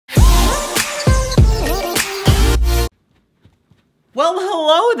Well,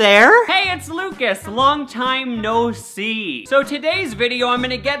 hello there. Hey, it's Lucas. Long time no see. So today's video, I'm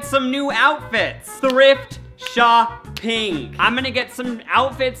gonna get some new outfits. Thrift shopping. I'm gonna get some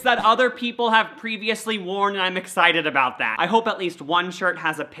outfits that other people have previously worn, and I'm excited about that. I hope at least one shirt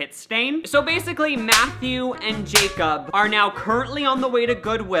has a pit stain. So basically, Matthew and Jacob are now currently on the way to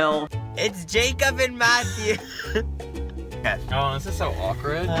Goodwill. It's Jacob and Matthew. Oh, this is so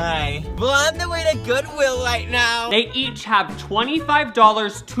awkward. Hi. We're on the way to Goodwill right now. They each have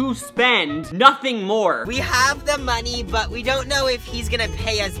 $25 to spend, nothing more. We have the money, but we don't know if he's gonna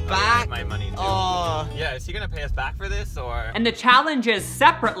pay us back. My money too. Oh. Yeah, is he gonna pay us back for this or? And the challenge is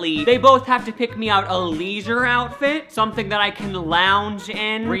separately, they both have to pick me out a leisure outfit, something that I can lounge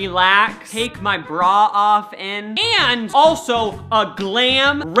in, relax, take my bra off in, and also a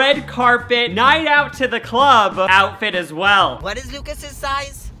glam, red carpet, night out to the club outfit as well. What is Lucas's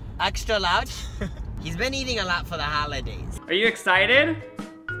size? Extra large? He's been eating a lot for the holidays. Are you excited?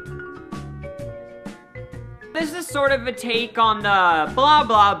 This is sort of a take on the blah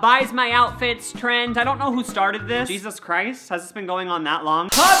blah buys my outfits trend. I don't know who started this. Jesus Christ, has this been going on that long?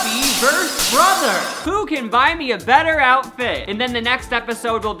 Hubby versus brother. Who can buy me a better outfit? And then the next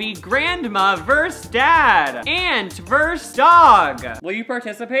episode will be grandma versus dad. Aunt versus dog. Will you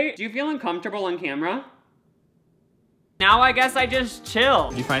participate? Do you feel uncomfortable on camera? Now I guess I just chill.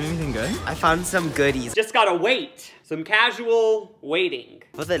 Did you find anything good? I found some goodies. Just gotta wait. Some casual waiting.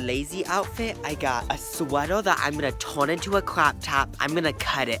 For the lazy outfit, I got a sweater that I'm gonna turn into a crop top. I'm gonna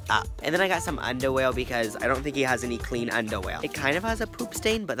cut it up. And then I got some underwear because I don't think he has any clean underwear. It kind of has a poop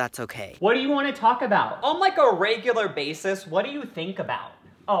stain, but that's okay. What do you want to talk about? On like a regular basis, what do you think about?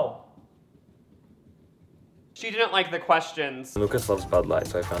 Oh. She didn't like the questions. Lucas loves Bud Light,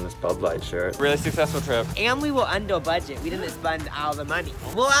 so I found this Bud Light shirt. Really successful trip. And we were under budget. We didn't spend all the money.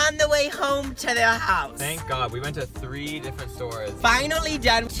 We're on the way home to their house. Thank God, we went to 3 different stores. Finally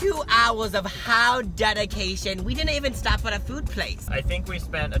done 2 hours of how dedication. We didn't even stop at a food place. I think we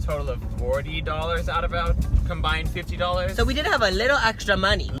spent a total of $40 out of about combined $50. So we did have a little extra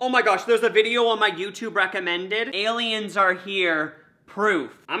money. Oh my gosh, there's a video on my YouTube recommended. Aliens are here.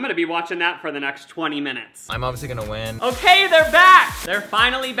 Proof. I'm gonna be watching that for the next 20 minutes. I'm obviously gonna win. Okay, they're back! They're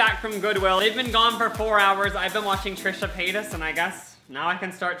finally back from Goodwill. They've been gone for 4 hours. I've been watching Trisha Paytas, and I guess now I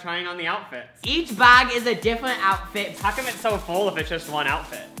can start trying on the outfits. Each bag is a different outfit. How come it's so full if it's just one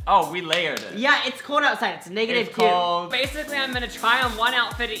outfit? Oh, we layered it. Yeah, it's cold outside. It's negative It's 2. cold. Basically, I'm gonna try on one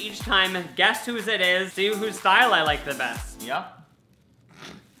outfit at each time, guess whose it is, see whose style I like the best. Yep.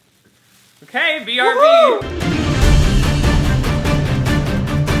 Okay, BRB.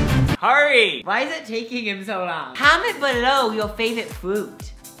 Hurry! Why is it taking him so long? Comment below your favorite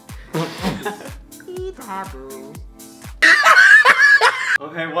fruit. Taboo.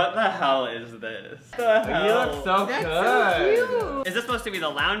 Okay, what the hell is this? The hell? You look so That's good. so cute. Is this supposed to be the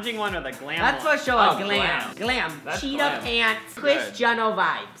lounging one or the glam That's one? for sure Oh, glam. Glam. That's Cheetah glam. pants. Good. Chris Jenner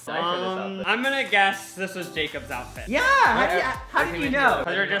vibes. I'm gonna guess this was Jacob's outfit. Yeah, how did you know?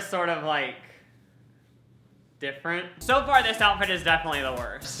 Because they're just sort of like different. So far, this outfit is definitely the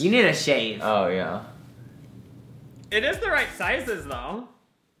worst. You need a shave. Oh, yeah. It is the right sizes though.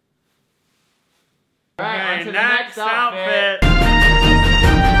 Alright, on to the next next outfit.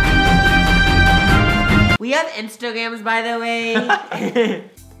 We have Instagrams, by the way.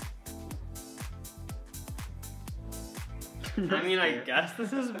 I mean, I guess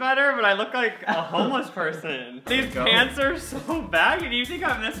this is better, but I look like a homeless person. These go. pants are so baggy. Do you think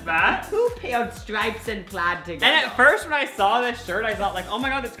I'm this bad? Who paired stripes and plaid together? And at first, when I saw this shirt, I thought like, oh my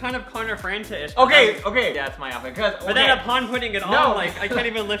god, it's kind of Connor Franta-ish. Okay, yeah, it's my outfit. But then upon putting it on, like, I can't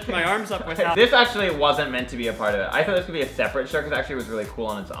even lift my arms up without. This actually wasn't meant to be a part of it. I thought this could be a separate shirt because actually it was really cool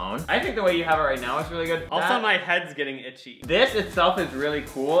on its own. I think the way you have it right now is really good. Also, my head's getting itchy. This itself is really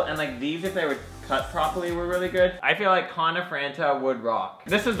cool, and like these, if they were cut properly, were really good. I feel like Connor Franta would rock.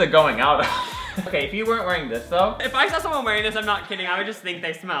 This is the going out. Okay, if you weren't wearing this though. If I saw someone wearing this, I'm not kidding, I would just think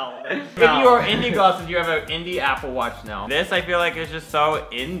they smell. If you are indie glasses, you have an indie Apple Watch now. This I feel like is just so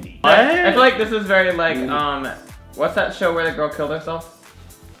indie. What? I feel like this is very like, what's that show where the girl killed herself?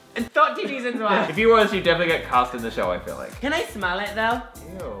 And 13 reasons why. If you were, she'd definitely get cast in the show, I feel like. Can I smell it though?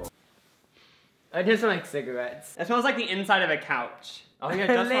 Ew. It does smell like cigarettes. It smells like the inside of a couch. Oh yeah, it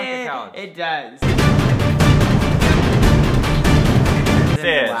does smell like a couch. It does.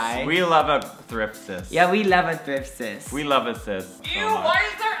 Sis, we love a thrift sis. Yeah, we love a thrift sis. We love a sis. Ew, why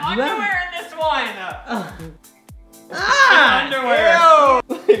is there underwear in this one? Ah! Underwear.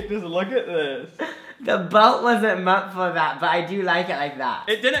 Ew. Like, just look at this. The belt wasn't meant for that, but I do like it like that.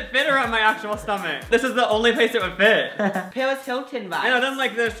 It didn't fit around my actual stomach. This is the only place it would fit. Paris Hilton vibes. I know, then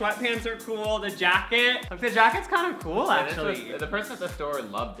like the sweatpants are cool, the jacket. Like the jacket's kind of cool actually. The person at the store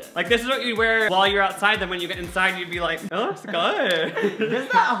loved it. Like this is what you wear while you're outside, then when you get inside you'd be like, oh, it's good. Is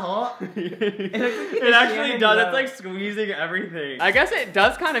that hot? It actually does, it's like squeezing everything. I guess it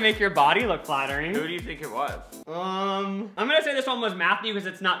does kind of make your body look flattering. Who do you think it was? I'm gonna say this one was Matthew because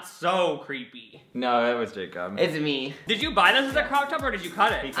it's not so creepy. No, it was Jacob. It's me. Did you buy this as a crop top or did you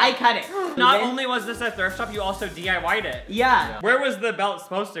cut it? I cut it. Not only was this a thrift shop, you also DIY'd it. Yeah. Where was the belt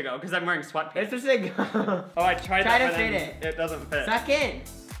supposed to go? Because I'm wearing sweatpants. It's just a go. Oh, I tried Try that, to but fit then it. It doesn't fit. Suck in.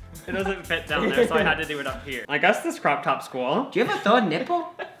 It doesn't fit down there, so I had to do it up here. I guess this crop top's cool. Do you have a third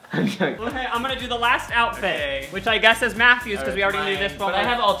nipple? I'm joking. Okay, I'm gonna do the last outfit, which I guess is Matthew's because we already knew this one. But I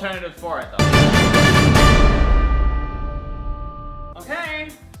have alternatives for it though. Okay.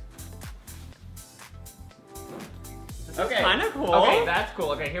 This is Okay. kind of cool. Okay, that's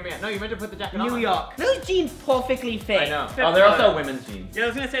cool. Okay, hear me out. No, you meant to put the jacket on. New York. Those jeans perfectly fit. I know. Fit Oh, they're good. also women's jeans. Yeah, I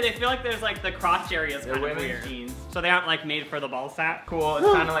was gonna say, they feel like there's like the crotch areas They're kind of women's weird. jeans. So they aren't like made for the ball sack. Cool. It's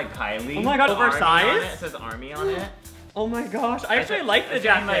kind of like Kylie. Oh my God, With Army oversized? on it. It says Army on it. Oh my gosh, I actually like the it's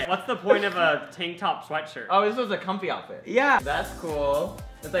jacket. like- What's the point of a tank top sweatshirt? Oh, this was a comfy outfit. Yeah. That's cool.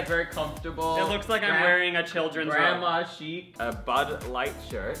 It's like very comfortable. It looks like I'm wearing a children's robe. grandma chic, a Bud Light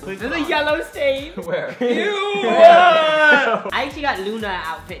shirt. There's a yellow stain. Where? Ew! I actually got Luna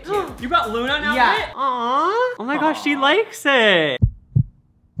outfit too. You got Luna now? Yeah. Aww. Oh my gosh, she likes it.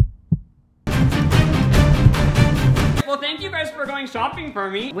 Well, thank you guys for going shopping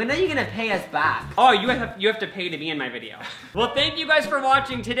for me. When are you gonna pay us back? Oh, you have to pay to be in my video. Well, thank you guys for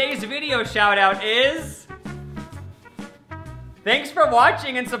watching. Today's video shout out is... Thanks for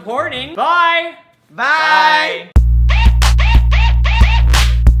watching and supporting. Bye! Bye. Bye.